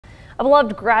A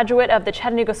beloved graduate of the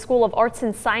Chattanooga School of Arts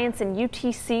and Science and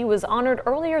UTC was honored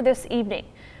earlier this evening.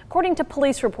 According to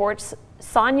police reports,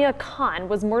 Sania Khan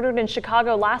was murdered in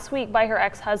Chicago last week by her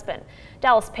ex-husband.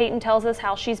 Dallas Payton tells us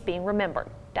how she's being remembered.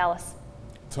 Dallas.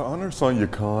 To honor Sania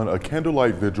Khan, a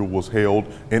candlelight vigil was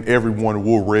held and everyone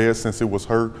wore red since it was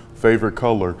her favorite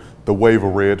color. The wave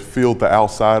of red filled the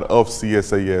outside of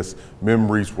CSAS.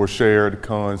 Memories were shared,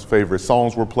 Khan's favorite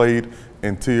songs were played,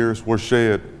 and tears were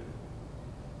shed.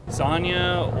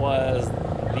 Sania was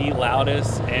the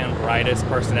loudest and brightest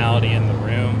personality in the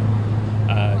room.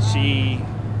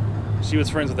 She was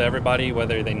friends with everybody,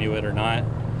 whether they knew it or not.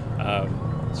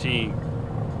 She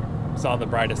saw the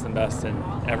brightest and best in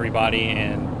everybody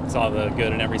and saw the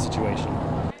good in every situation.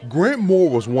 Grant Moore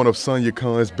was one of Sania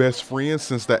Khan's best friends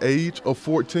since the age of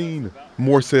 14.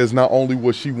 Moore says not only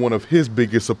was she one of his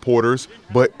biggest supporters,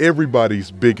 but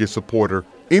everybody's biggest supporter.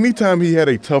 Anytime he had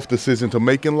a tough decision to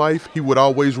make in life, he would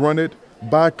always run it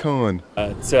by Khan.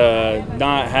 To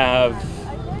not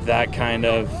have that kind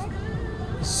of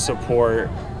support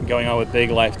going on with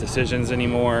big life decisions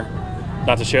anymore,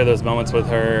 not to share those moments with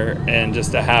her, and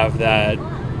just to have that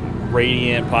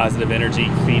radiant, positive energy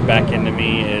feedback into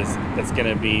me that's going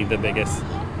to be the biggest.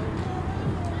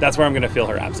 That's where I'm going to feel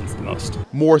her absence the most.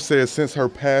 Moore says since her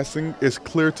passing, it's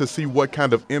clear to see what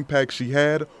kind of impact she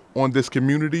had on this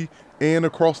community and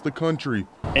across the country.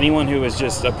 Anyone who was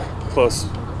just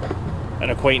an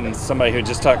acquaintance, somebody who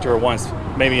just talked to her once,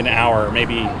 maybe an hour,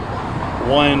 maybe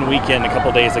one weekend a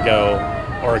couple days ago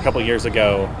or a couple years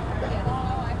ago,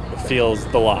 feels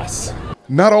the loss.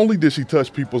 Not only did she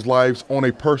touch people's lives on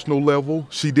a personal level,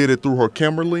 she did it through her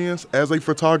camera lens as a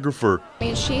photographer. I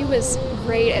mean, she was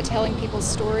great at telling people's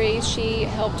stories. She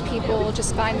helped people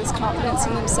just find this confidence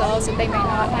in themselves that they may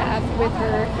not have with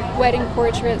her wedding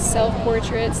portraits,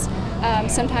 self-portraits.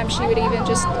 Sometimes she would even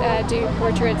just do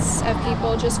portraits of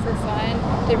people just for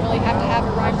fun. Didn't really have to have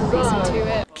a rhyme or reason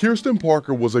to it. Kirsten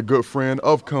Parker was a good friend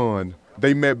of Khan.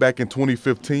 They met back in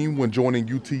 2015 when joining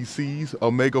UTC's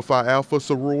Omega Phi Alpha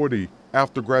sorority.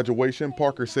 After graduation,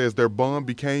 Parker says their bond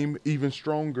became even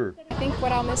stronger. I think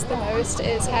what I'll miss the most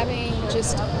is having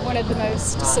just one of the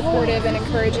most supportive and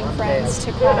encouraging friends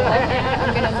to call.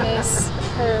 I'm going to miss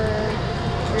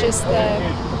her, just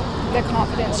the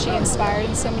confidence she inspired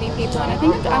in so many people, and I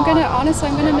think I'm going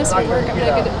to miss her work. I'm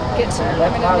going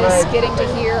to miss getting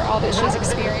to hear all that she's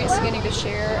experienced, getting to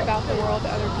share about the world to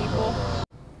other people.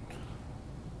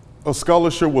 A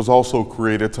scholarship was also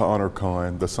created to honor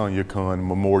Khan. The Sania Khan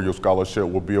Memorial Scholarship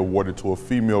will be awarded to a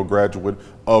female graduate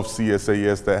of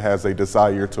CSAS that has a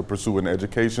desire to pursue an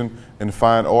education in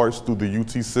fine arts through the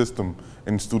UT system.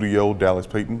 In studio, Dallas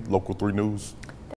Payton, Local 3 News.